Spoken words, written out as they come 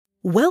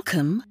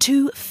Welcome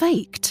to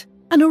Faked,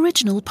 an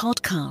original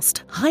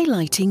podcast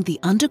highlighting the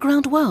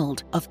underground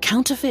world of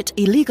counterfeit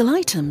illegal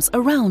items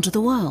around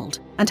the world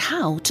and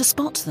how to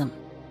spot them.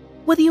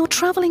 Whether you're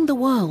traveling the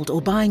world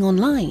or buying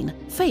online,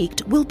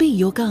 Faked will be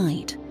your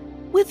guide.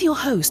 With your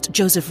host,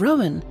 Joseph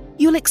Rowan,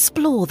 you'll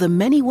explore the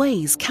many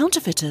ways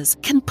counterfeiters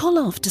can pull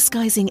off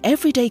disguising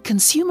everyday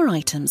consumer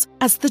items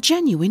as the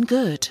genuine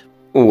good.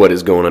 What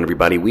is going on,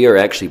 everybody? We are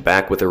actually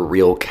back with a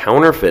real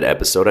counterfeit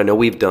episode. I know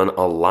we've done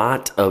a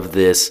lot of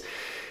this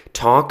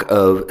talk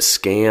of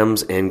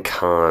scams and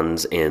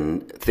cons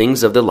and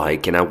things of the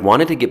like, and I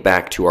wanted to get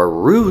back to our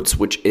roots,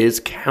 which is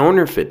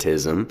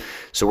counterfeitism.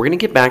 So we're going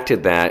to get back to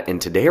that,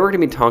 and today we're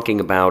going to be talking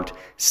about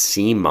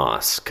sea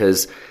moss,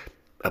 because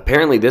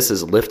apparently this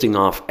is lifting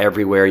off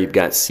everywhere. You've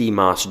got sea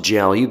moss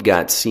gel, you've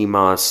got sea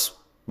moss,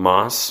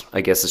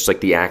 I guess it's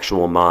like the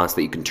actual moss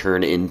that you can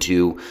turn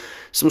into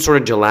some sort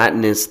of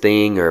gelatinous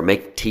thing or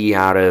make tea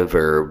out of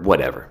or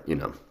whatever, you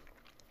know.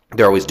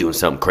 They're always doing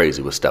something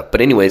crazy with stuff.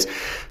 But anyways,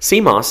 sea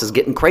moss is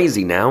getting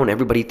crazy now, and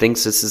everybody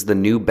thinks this is the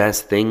new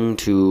best thing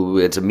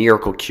it's a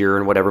miracle cure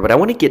and whatever. But I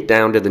want to get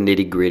down to the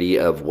nitty-gritty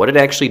of what it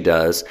actually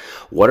does,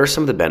 what are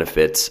some of the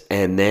benefits,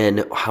 and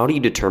then how do you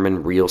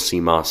determine real sea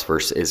moss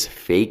versus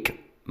fake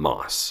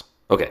moss?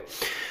 Okay,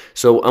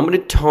 so I'm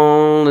going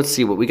to let's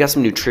see, we got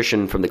some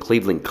nutrition from the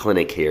Cleveland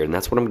Clinic here, and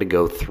that's what I'm going to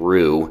go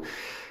through.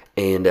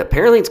 And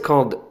apparently it's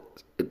called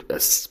a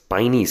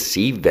spiny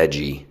sea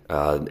veggie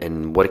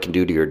and what it can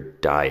do to your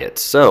diet.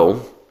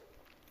 So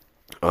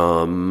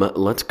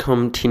let's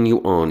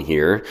continue on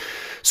here.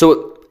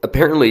 So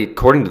apparently,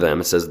 according to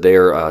them, it says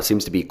there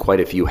seems to be quite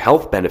a few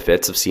health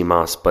benefits of sea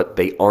moss, but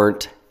they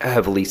aren't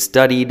heavily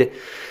studied.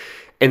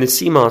 And the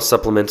sea moss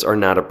supplements are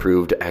not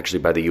approved actually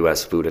by the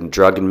U.S. Food and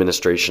Drug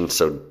Administration,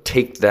 so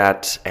take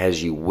that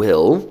as you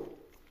will.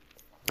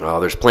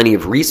 There's plenty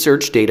of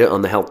research data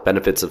on the health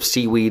benefits of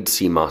seaweed,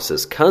 sea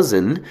moss's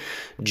cousin,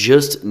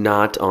 just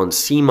not on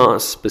sea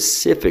moss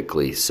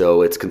specifically.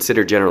 So it's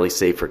considered generally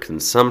safe for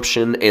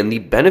consumption, and the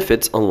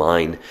benefits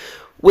align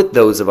with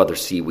those of other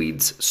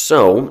seaweeds.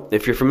 So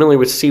if you're familiar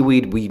with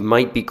seaweed, we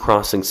might be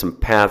crossing some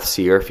paths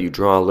here. If you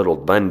draw a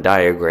little Venn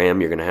diagram,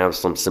 you're going to have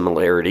some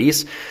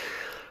similarities.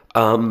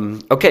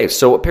 Okay,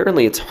 so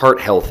apparently it's heart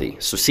healthy.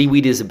 So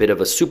seaweed is a bit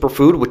of a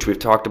superfood, which we've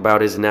talked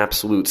about is an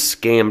absolute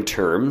scam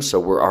term. So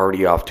we're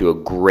already off to a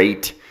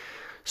great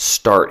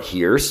start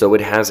here. So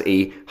it has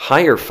a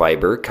higher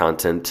fiber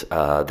content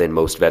than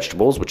most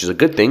vegetables, which is a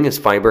good thing, as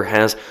fiber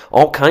has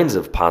all kinds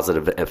of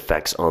positive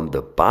effects on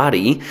the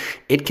body.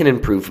 It can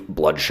improve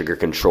blood sugar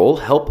control,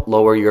 help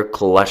lower your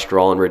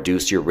cholesterol, and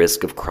reduce your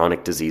risk of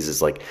chronic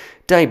diseases like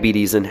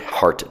diabetes and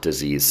heart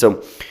disease.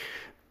 So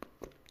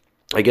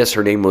I guess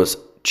her name was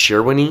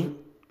Cherwini.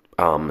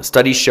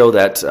 Studies show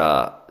that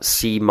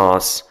sea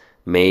moss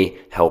may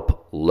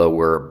help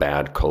lower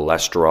bad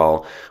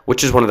cholesterol,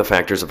 which is one of the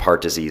factors of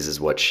heart disease, is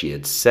what she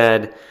had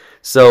said.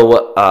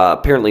 So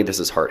apparently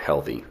this is heart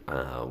healthy,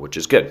 which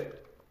is good.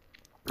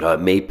 It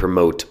may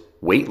promote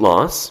weight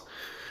loss.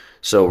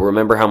 So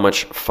remember how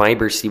much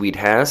fiber seaweed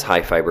has.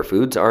 High fiber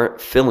foods are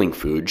filling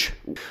foods,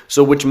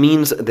 so which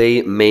means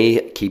they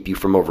may keep you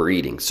from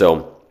overeating.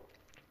 So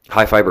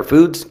high fiber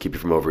foods keep you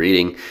from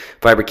overeating.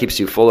 Fiber keeps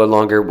you fuller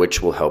longer,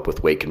 which will help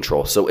with weight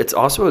control. So it's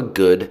also a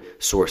good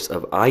source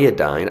of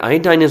iodine.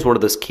 Iodine is one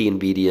of those key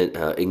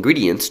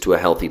ingredients to a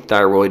healthy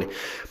thyroid.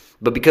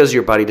 But because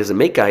your body doesn't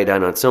make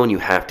iodine on its own, you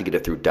have to get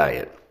it through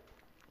diet.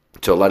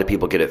 So a lot of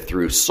people get it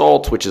through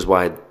salt, which is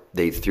why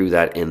they threw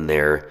that in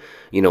there.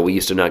 You know, we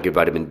used to not get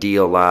vitamin D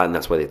a lot, and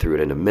that's why they threw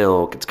it into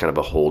milk. It's kind of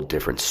a whole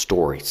different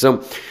story.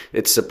 So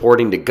it's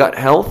supporting the gut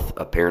health.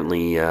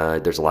 Apparently,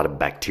 there's a lot of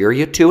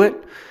bacteria to it.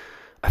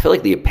 I feel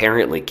like the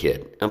apparently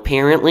kid.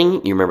 Apparently,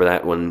 you remember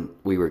that when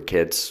we were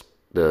kids,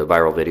 the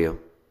viral video?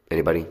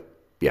 Anybody?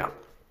 Yeah.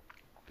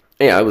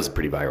 Yeah, it was a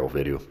pretty viral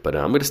video, but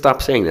I'm going to stop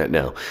saying that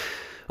now.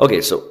 Okay,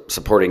 so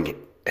supporting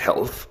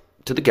health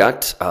to the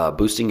gut,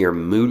 boosting your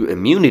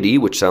immunity,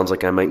 which sounds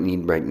like I might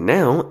need right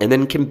now, and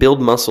then can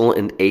build muscle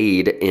and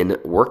aid in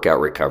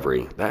workout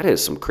recovery. That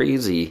is some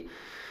crazy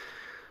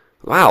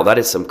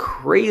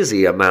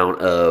amount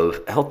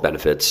of health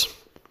benefits.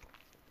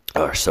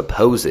 Are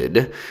supposed.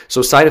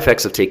 So side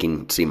effects of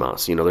taking sea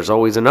moss. You know, there's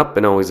always an up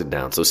and always a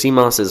down. So sea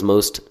moss is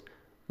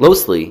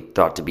mostly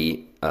thought to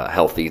be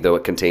healthy, though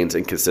it contains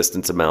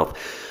inconsistent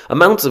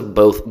amounts of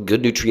both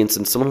good nutrients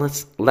and some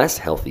less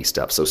healthy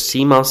stuff. So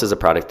sea moss is a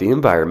product of the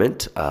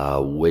environment,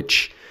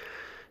 which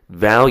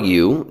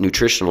value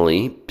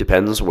nutritionally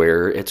depends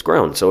where it's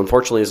grown. So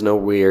unfortunately, there's no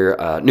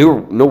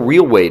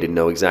real way to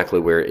know exactly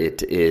where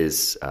it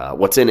is,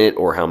 what's in it,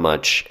 or how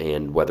much,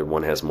 and whether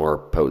one has more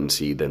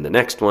potency than the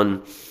next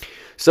one.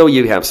 So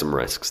you have some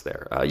risks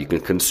there. You can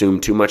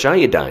consume too much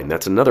iodine.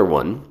 That's another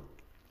one.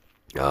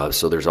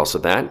 So there's also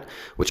that,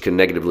 which can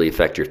negatively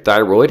affect your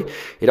thyroid.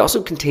 It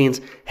also contains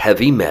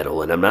heavy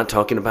metal, and I'm not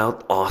talking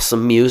about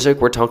awesome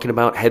music. We're talking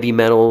about heavy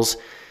metals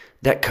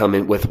that come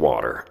in with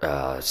water.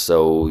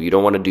 So you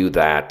don't want to do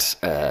that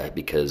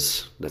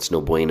because that's no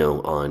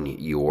bueno on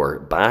your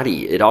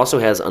body. It also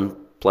has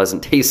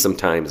pleasant taste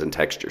sometimes and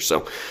texture.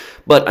 So,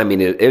 but I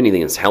mean,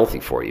 anything that's healthy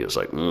for you is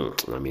like,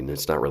 I mean,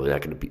 it's not really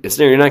not going to be. It's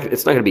not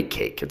going to be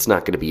cake. It's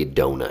not going to be a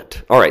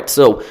donut. All right.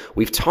 So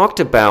we've talked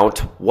about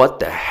what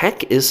the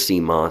heck is sea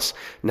moss.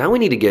 Now we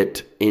need to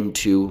get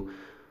into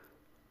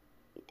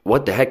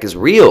what the heck is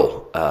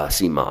real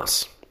sea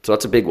moss. So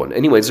that's a big one.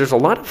 Anyways, there's a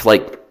lot of I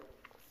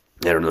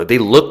don't know, they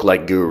look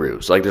like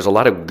gurus. Like there's a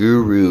lot of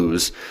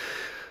gurus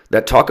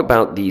that talk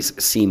about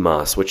these sea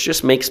moss, which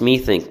just makes me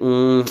think,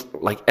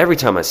 like every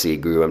time I see a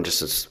guru, I'm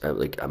just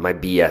like my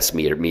BS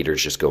meter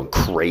is just going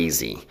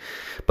crazy.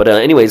 But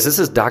anyways, this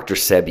is Dr.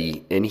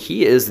 Sebi, and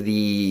he is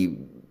the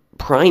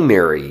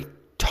primary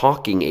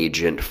talking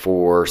agent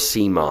for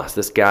sea moss.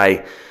 This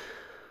guy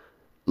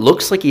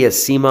looks like he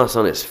has sea moss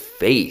on his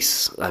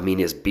face. I mean,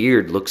 his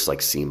beard looks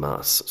like sea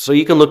moss. So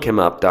you can look him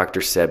up, Dr.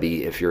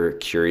 Sebi, if you're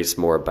curious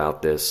more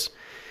about this.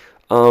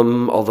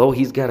 Although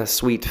he's got a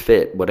sweet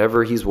fit,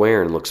 whatever he's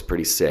wearing looks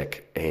pretty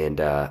sick. And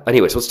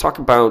anyways, let's talk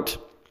about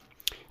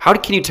how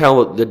can you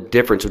tell the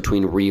difference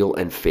between real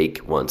and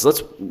fake ones.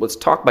 Let's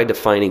talk by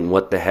defining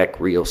what the heck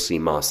real sea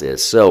moss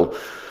is. So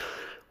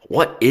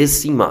what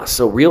is sea moss?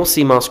 So real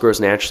sea moss grows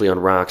naturally on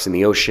rocks in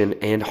the ocean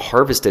and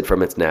harvested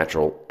from its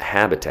natural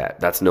habitat.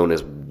 That's known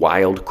as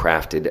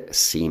wild-crafted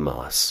sea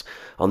moss.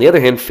 On the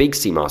other hand, fake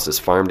sea moss is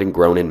farmed and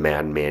grown in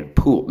man-made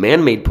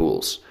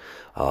pools.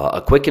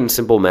 A quick and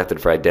simple method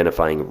for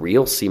identifying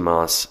real sea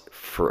moss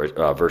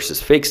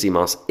versus fake sea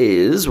moss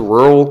is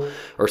real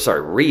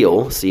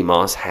sea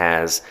moss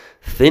has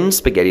thin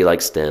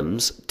spaghetti-like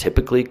stems,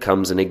 typically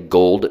comes in a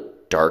gold,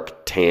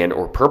 dark, tan,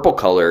 or purple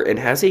color, and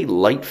has a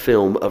light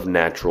film of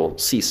natural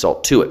sea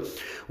salt to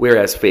it.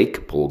 Whereas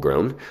fake,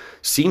 pool-grown,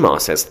 sea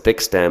moss has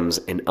thick stems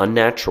and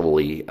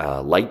unnaturally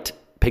light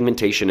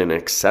pigmentation and an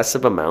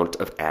excessive amount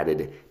of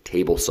added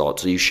table salt.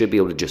 So you should be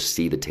able to just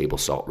see the table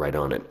salt right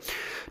on it.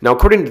 Now,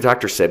 according to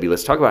Dr. Sebi,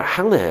 let's talk about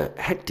how the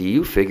heck do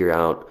you figure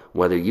out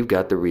whether you've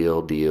got the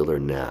real deal or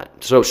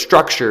not. So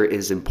structure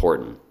is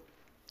important.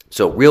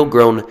 So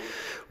real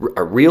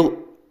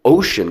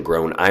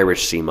ocean-grown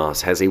Irish sea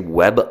moss has a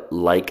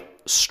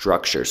web-like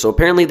structure. So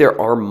apparently there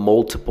are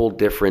multiple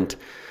different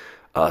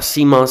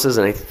sea mosses,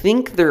 and I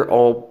think they're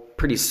all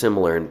pretty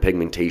similar in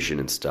pigmentation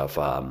and stuff.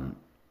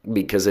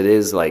 Because it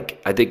is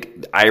like, I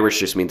think Irish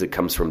just means it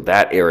comes from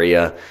that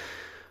area,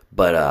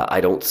 but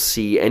I don't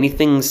see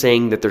anything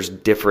saying that there's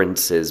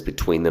differences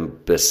between them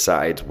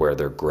besides where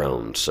they're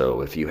grown.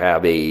 So if you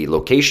have a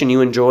location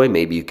you enjoy,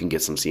 maybe you can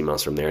get some sea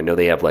moss from there. I know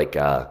they have like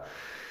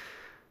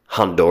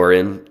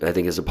Honduran, I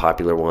think is a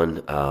popular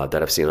one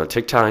that I've seen on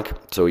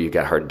TikTok. So you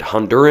got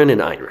Honduran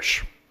and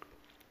Irish.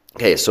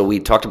 Okay, so we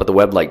talked about the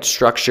web-like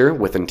structure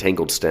with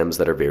entangled stems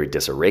that are very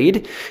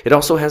disarrayed. It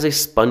also has a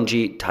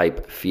spongy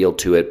type feel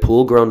to it.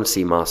 Pool-grown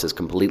sea moss is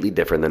completely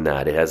different than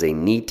that. It has a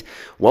neat,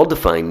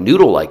 well-defined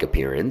noodle-like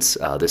appearance.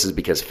 This is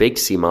because fake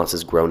sea moss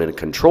is grown in a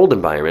controlled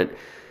environment.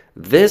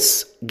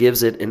 This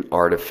gives it an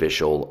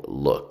artificial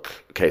look.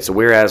 Okay, so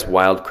whereas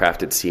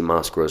wild-crafted sea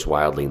moss grows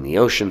wildly in the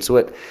ocean, so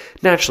it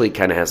naturally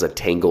kind of has a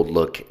tangled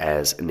look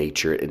as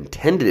nature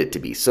intended it to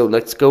be. So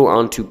let's go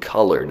on to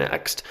color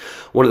next.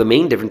 One of the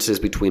main differences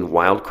between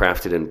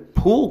wild-crafted and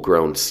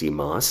pool-grown sea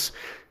moss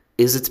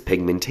is its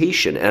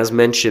pigmentation. As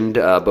mentioned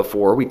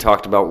before, we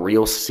talked about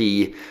real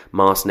sea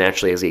moss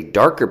naturally has a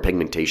darker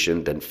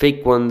pigmentation than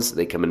fake ones.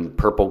 They come in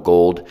purple,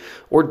 gold,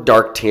 or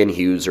dark tan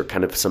hues, or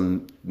kind of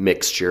some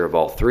mixture of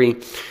all three.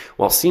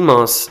 While sea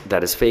moss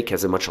that is fake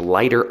has a much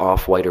lighter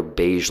off-white or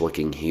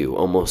beige-looking hue,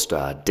 almost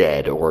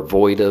dead or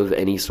void of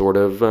any sort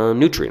of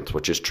nutrients,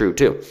 which is true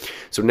too.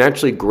 So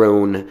naturally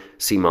grown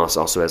sea moss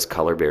also has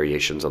color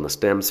variations on the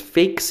stems.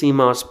 Fake sea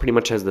moss pretty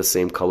much has the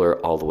same color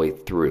all the way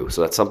through.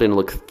 So that's something to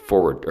look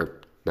forward,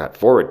 or not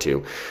forward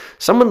to,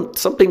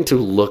 something to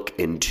look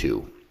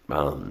into.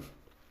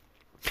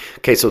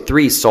 Okay, so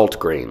 3, salt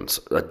grains.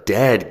 A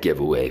dead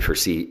giveaway for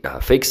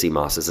fake sea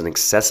moss is an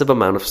excessive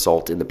amount of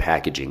salt in the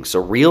packaging. So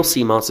real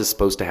sea moss is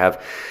supposed to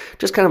have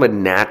just kind of a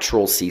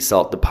natural sea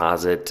salt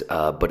deposit,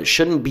 but it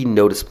shouldn't be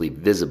noticeably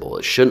visible.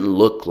 It shouldn't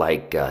look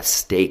like a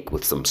steak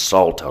with some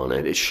salt on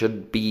it. It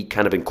should be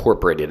kind of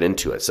incorporated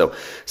into it. So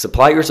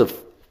suppliers of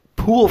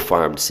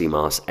pool-farmed sea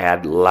moss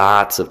add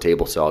lots of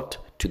table salt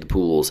to the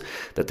pools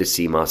that the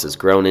sea moss is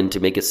grown in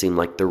to make it seem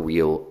like the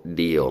real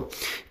deal.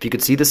 If you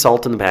could see the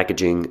salt in the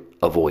packaging,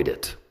 avoid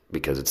it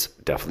because it's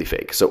definitely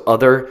fake. So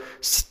other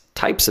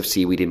types of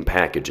seaweed in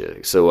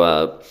packaging.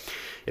 So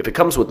if it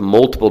comes with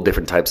multiple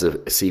different types of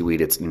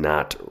seaweed, it's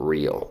not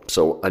real.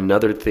 So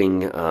another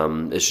thing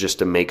is just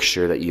to make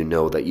sure that you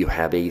know that you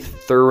have a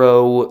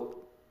thorough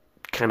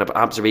kind of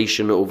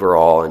observation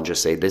overall and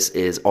just say this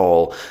is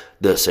all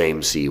the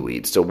same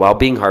seaweed. So while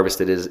being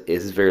harvested, it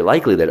is very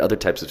likely that other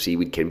types of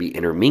seaweed can be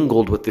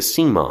intermingled with the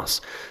sea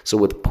moss. So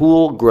with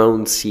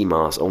pool-grown sea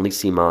moss, only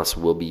sea moss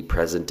will be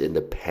present in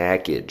the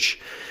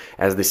package,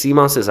 as the sea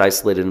moss is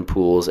isolated in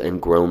pools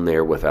and grown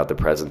there without the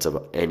presence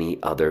of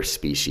any other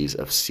species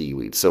of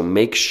seaweed. So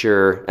make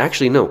sure,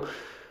 actually no,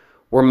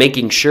 we're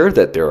making sure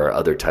that there are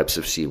other types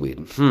of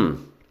seaweed.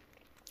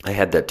 I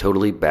had that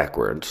totally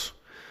backwards.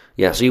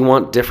 Yeah, so you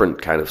want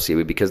different kind of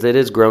seaweed because it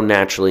is grown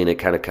naturally and it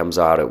kind of comes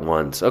out at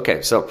once.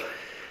 Okay, so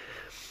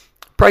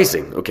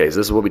pricing. Okay, so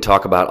this is what we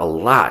talk about a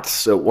lot.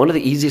 So one of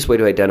the easiest way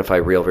to identify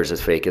real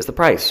versus fake is the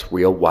price.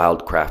 Real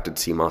wild crafted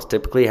sea moss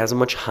typically has a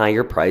much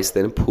higher price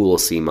than a pool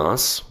sea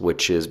moss,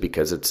 which is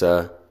because it's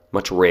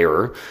much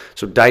rarer.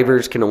 So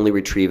divers can only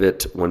retrieve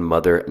it when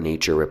Mother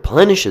Nature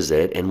replenishes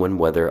it and when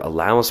weather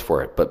allows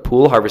for it. But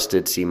pool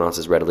harvested sea moss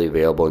is readily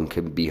available and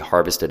can be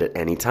harvested at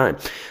any time.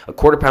 A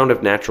quarter pound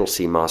of natural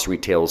sea moss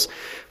retails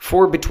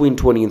for between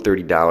 $20 and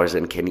 $30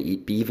 and can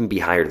even be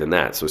higher than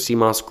that. So sea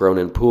moss grown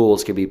in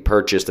pools can be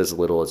purchased as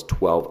little as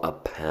 $12 a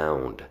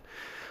pound.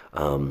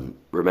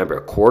 Remember,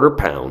 a quarter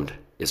pound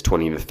is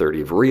 $20 to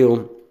 $30 of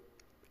real,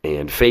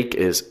 and fake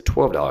is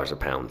 $12 a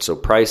pound. So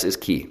price is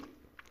key.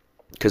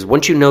 Because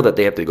once you know that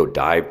they have to go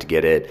dive to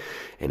get it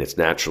and it's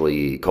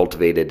naturally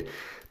cultivated,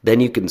 then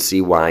you can see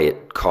why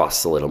it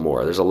costs a little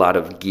more. There's a lot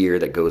of gear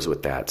that goes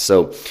with that.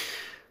 So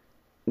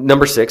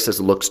number 6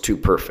 is looks too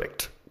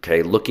perfect.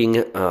 Okay,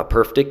 looking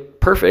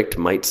perfect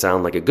might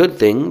sound like a good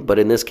thing, but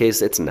in this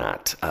case, it's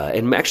not.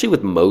 And actually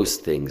with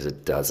most things,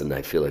 it doesn't,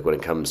 I feel like, when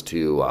it comes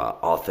to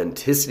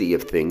authenticity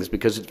of things,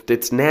 because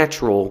it's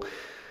natural.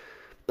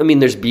 I mean,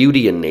 there's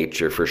beauty in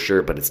nature for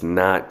sure, but it's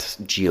not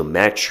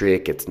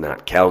geometric. It's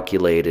not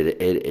calculated.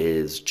 It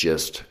is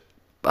just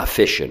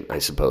efficient, I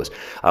suppose.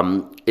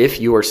 If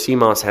your sea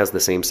moss has the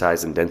same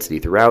size and density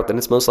throughout, then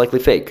it's most likely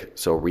fake.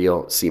 So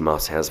real sea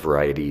moss has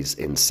varieties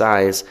in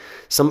size.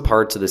 Some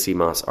parts of the sea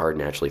moss are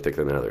naturally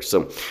thicker than others.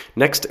 So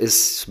next is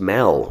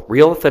smell.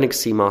 Real authentic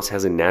sea moss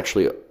has a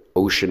naturally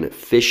ocean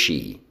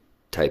fishy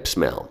type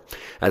smell,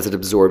 as it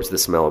absorbs the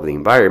smell of the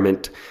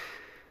environment.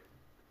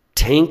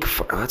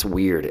 That's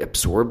weird. It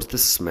absorbs the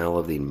smell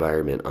of the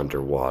environment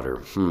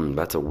underwater.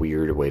 That's a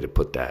weird way to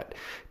put that.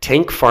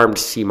 Tank farmed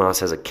sea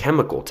moss has a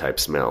chemical type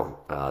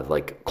smell,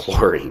 like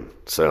chlorine.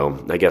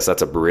 So I guess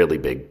that's a really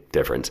big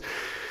difference.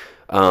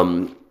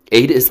 8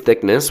 is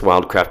thickness.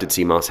 Wild crafted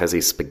sea moss has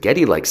a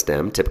spaghetti-like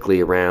stem,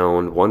 typically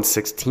around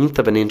 1/16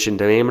 of an inch in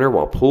diameter,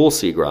 while pool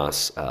sea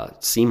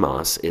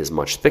moss is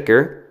much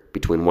thicker,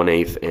 between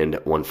 1/8 and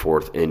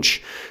 1/4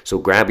 inch. So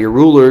grab your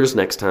rulers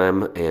next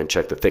time and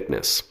check the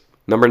thickness.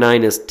 Number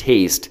 9 is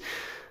taste.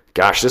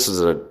 Gosh, this is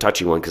a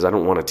touchy one because I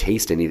don't want to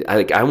taste any.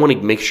 I want to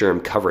make sure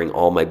I'm covering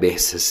all my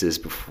bases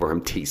before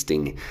I'm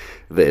tasting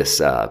this.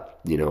 I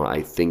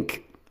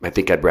think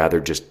I'd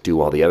rather just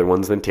do all the other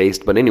ones than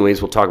taste. But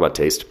anyways, we'll talk about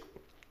taste.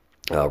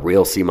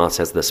 Real sea moss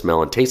has the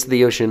smell and taste of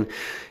the ocean.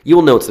 You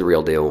will know it's the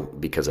real deal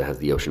because it has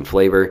the ocean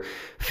flavor.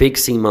 Fake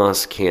sea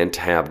moss can't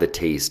have the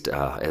taste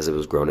as it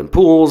was grown in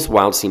pools.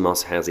 Wild sea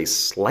moss has a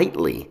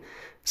slightly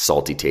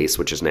salty taste,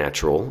 which is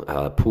natural.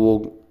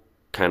 Pool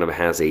kind of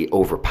has a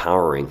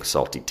overpowering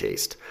salty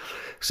taste.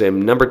 So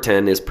number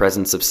 10 is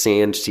presence of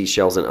sand,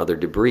 seashells, and other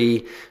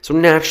debris. So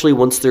naturally,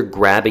 once they're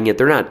grabbing it,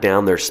 they're not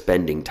down there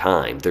spending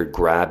time. They're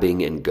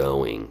grabbing and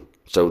going.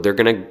 So you're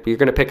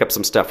gonna pick up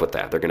some stuff with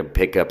that. They're gonna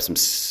pick up some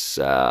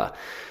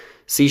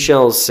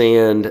seashells,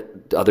 sand,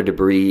 other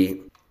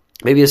debris,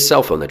 maybe a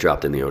cell phone that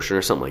dropped in the ocean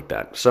or something like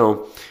that.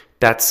 So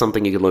that's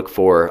something you can look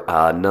for.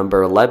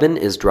 Number 11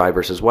 is dry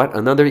versus wet.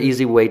 Another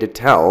easy way to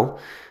tell.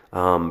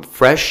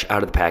 Fresh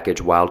out of the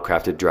package, wild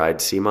crafted dried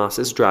sea moss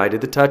is dry to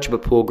the touch,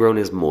 but pool grown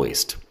is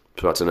moist.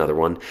 So that's another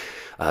one.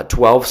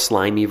 12,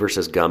 slimy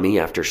versus gummy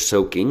after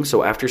soaking.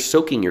 So after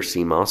soaking your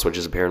sea moss, which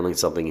is apparently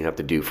something you have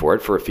to do for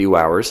it for a few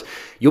hours,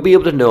 you'll be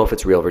able to know if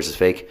it's real versus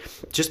fake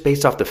just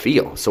based off the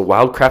feel. So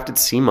wild crafted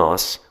sea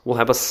moss will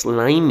have a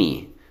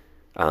slimy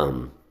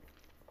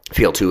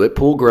feel to it.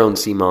 Pool grown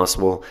sea moss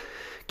will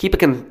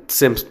keep a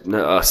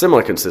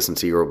similar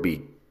consistency or will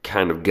be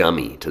kind of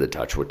gummy to the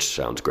touch, which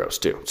sounds gross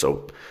too.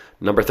 So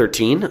number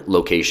 13,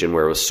 location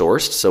where it was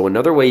sourced. So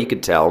another way you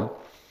could tell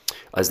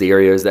is the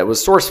areas that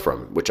was sourced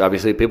from, which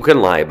obviously people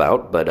can lie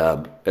about, but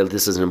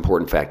this is an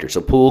important factor. So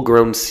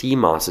pool-grown sea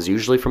moss is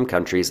usually from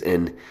countries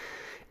in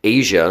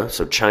Asia,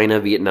 so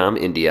China, Vietnam,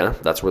 India.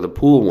 That's where the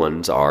pool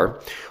ones are.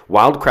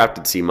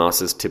 Wild-crafted sea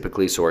moss is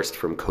typically sourced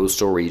from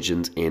coastal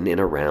regions in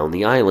and around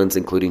the islands,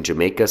 including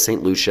Jamaica,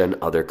 St. Lucia, and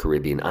other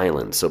Caribbean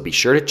islands. So be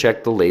sure to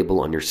check the label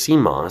on your sea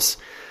moss.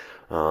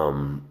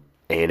 And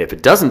if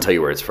it doesn't tell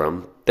you where it's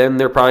from, then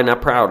they're probably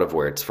not proud of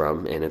where it's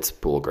from, and it's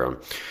pool-grown.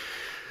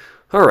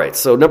 All right,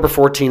 so number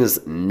 14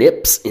 is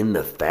nips in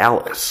the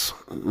thallus.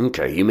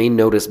 Okay, you may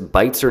notice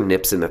bites or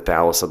nips in the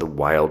thallus of the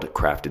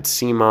wild-crafted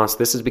sea moss.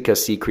 This is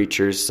because sea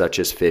creatures such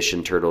as fish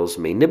and turtles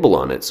may nibble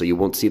on it, so you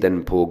won't see that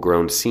in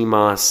pool-grown sea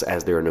moss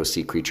as there are no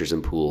sea creatures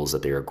in pools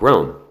that they are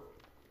grown.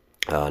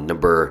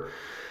 Number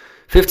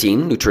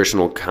 15,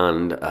 nutritional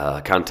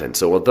content.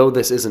 So although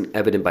this isn't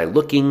evident by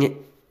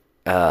looking,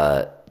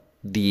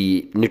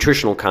 the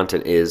nutritional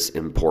content is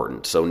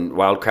important. So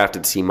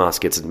wild-crafted sea moss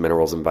gets its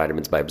minerals and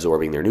vitamins by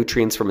absorbing their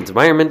nutrients from its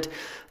environment,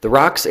 the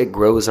rocks it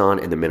grows on,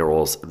 and the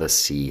minerals the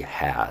sea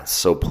has.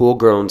 So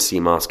pool-grown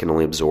sea moss can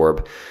only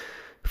absorb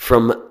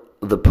from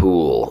the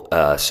pool.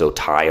 So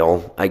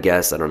tile, I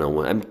guess. I don't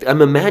know.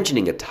 I'm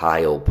imagining a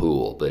tile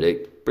pool, but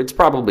it's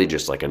probably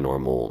just like a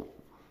normal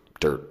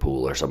dirt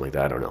pool or something like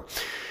that. I don't know.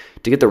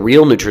 To get the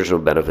real nutritional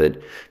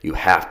benefit, you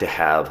have to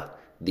have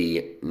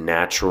the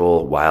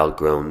natural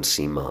wild-grown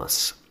sea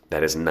moss.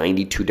 That has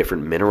 92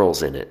 different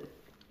minerals in it.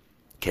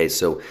 Okay,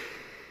 so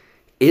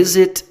is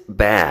it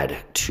bad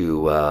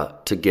to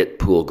get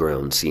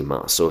pool-grown sea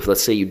moss? So if,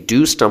 let's say, you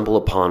do stumble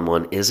upon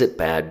one, is it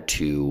bad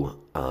to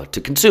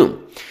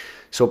consume?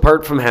 So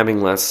apart from having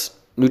less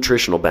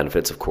nutritional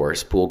benefits, of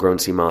course, pool-grown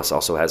sea moss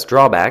also has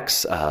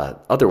drawbacks.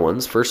 Other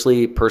ones,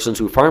 firstly, persons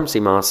who farm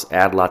sea moss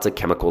add lots of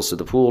chemicals to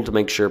the pool to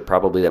make sure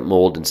probably that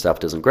mold and stuff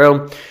doesn't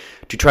grow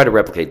to try to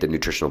replicate the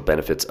nutritional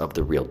benefits of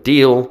the real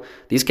deal.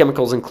 These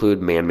chemicals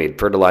include man-made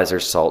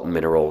fertilizers, salt, and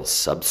mineral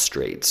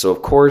substrates. So,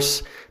 of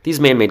course,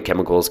 these man-made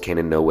chemicals can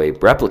in no way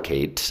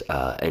replicate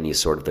any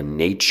sort of the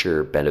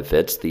nature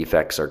benefits. The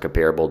effects are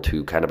comparable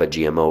to kind of a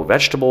GMO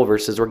vegetable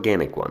versus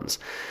organic ones.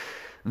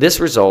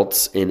 This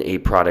results in a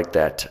product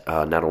that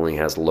not only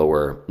has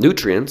lower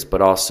nutrients,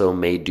 but also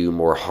may do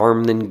more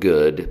harm than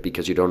good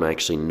because you don't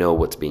actually know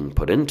what's being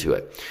put into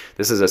it.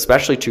 This is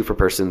especially true for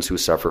persons who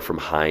suffer from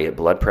high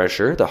blood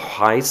pressure. The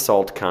high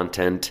salt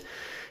content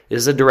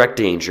is a direct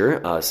danger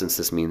since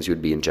this means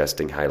you'd be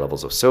ingesting high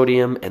levels of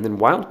sodium. And then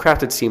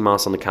wild-crafted sea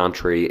moss, on the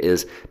contrary,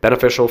 is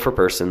beneficial for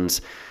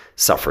persons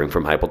suffering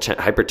from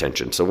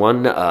hypertension. So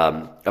one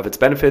of its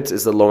benefits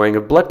is the lowering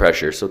of blood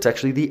pressure. So it's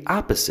actually the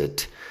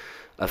opposite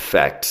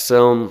effect.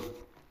 So,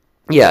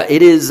 yeah,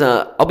 it is.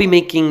 I'll be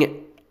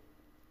making.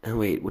 Oh,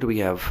 wait, what do we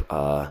have?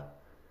 Oh,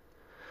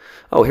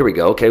 here we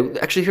go. Okay,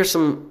 actually, here's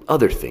some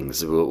other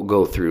things we'll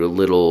go through a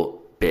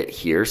little bit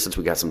here since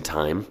we got some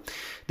time.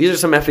 These are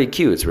some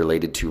FAQs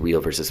related to real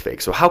versus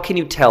fake. So, how can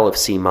you tell if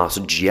sea moss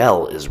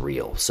gel is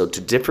real? So,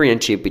 to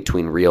differentiate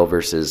between real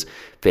versus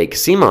fake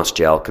sea moss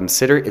gel,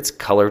 consider its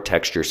color,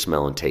 texture,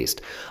 smell, and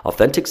taste.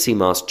 Authentic sea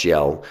moss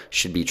gel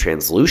should be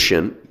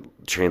translucent,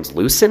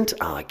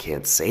 I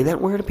can't say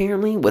that word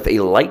apparently, with a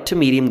light to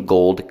medium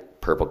gold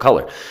purple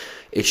color.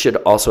 It should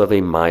also have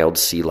a mild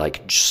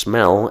sea-like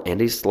smell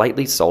and a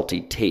slightly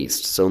salty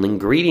taste. So the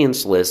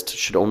ingredients list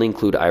should only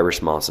include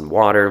Irish moss and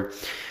water.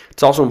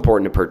 It's also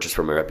important to purchase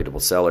from a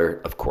reputable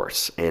seller, of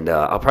course. And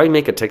I'll probably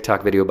make a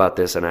TikTok video about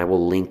this, and I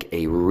will link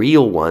a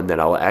real one that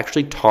I'll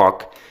actually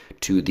talk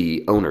to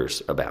the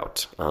owners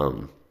about.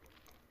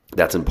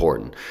 That's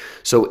important.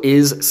 So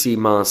is sea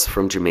moss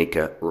from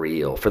Jamaica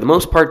real? For the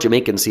most part,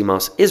 Jamaican sea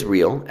moss is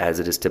real, as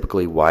it is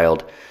typically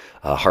wild,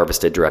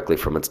 harvested directly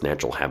from its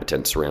natural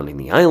habitat surrounding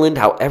the island.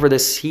 However,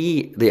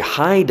 the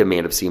high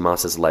demand of sea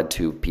moss has led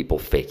to people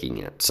faking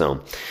it.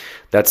 So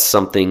that's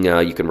something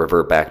you can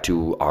revert back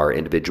to our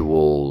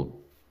individual,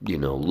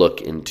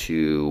 look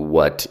into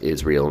what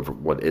is real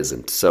and what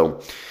isn't.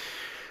 So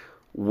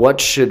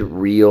what should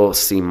real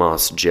sea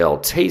moss gel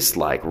taste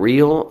like?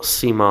 Real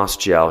sea moss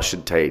gel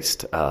should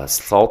taste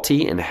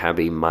salty and have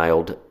a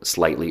mild,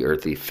 slightly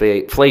earthy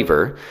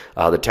flavor.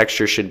 The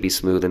texture should be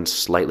smooth and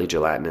slightly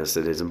gelatinous.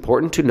 It is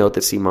important to note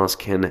that sea moss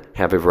can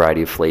have a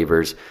variety of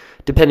flavors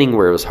depending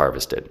where it was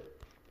harvested.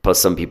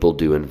 Plus, some people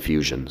do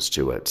infusions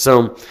to it.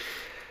 So,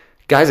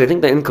 guys, I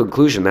think that in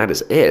conclusion, that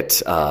is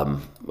it.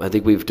 I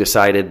think we've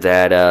decided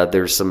that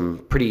there's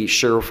some pretty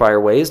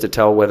surefire ways to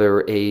tell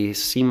whether a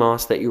sea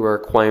moss that you are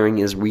acquiring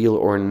is real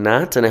or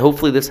not, and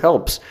hopefully this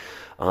helps.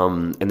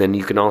 And then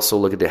you can also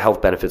look at the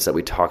health benefits that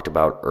we talked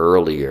about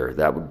earlier.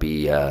 That would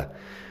be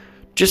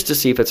just to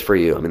see if it's for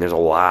you. I mean, there's a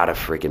lot of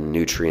freaking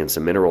nutrients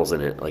and minerals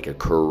in it, like a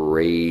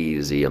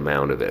crazy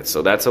amount of it.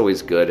 So that's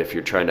always good if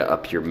you're trying to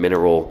up your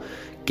mineral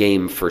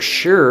game for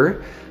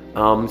sure.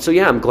 So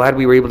yeah, I'm glad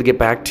we were able to get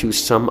back to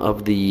some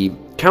of the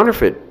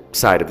counterfeit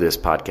side of this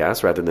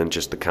podcast rather than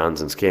just the cons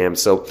and scams.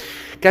 So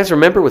guys,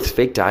 remember with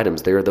faked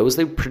items, there are those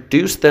that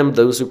produce them,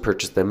 those who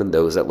purchase them, and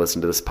those that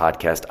listen to this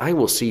podcast. I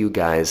will see you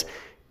guys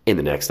in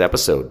the next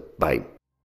episode. Bye.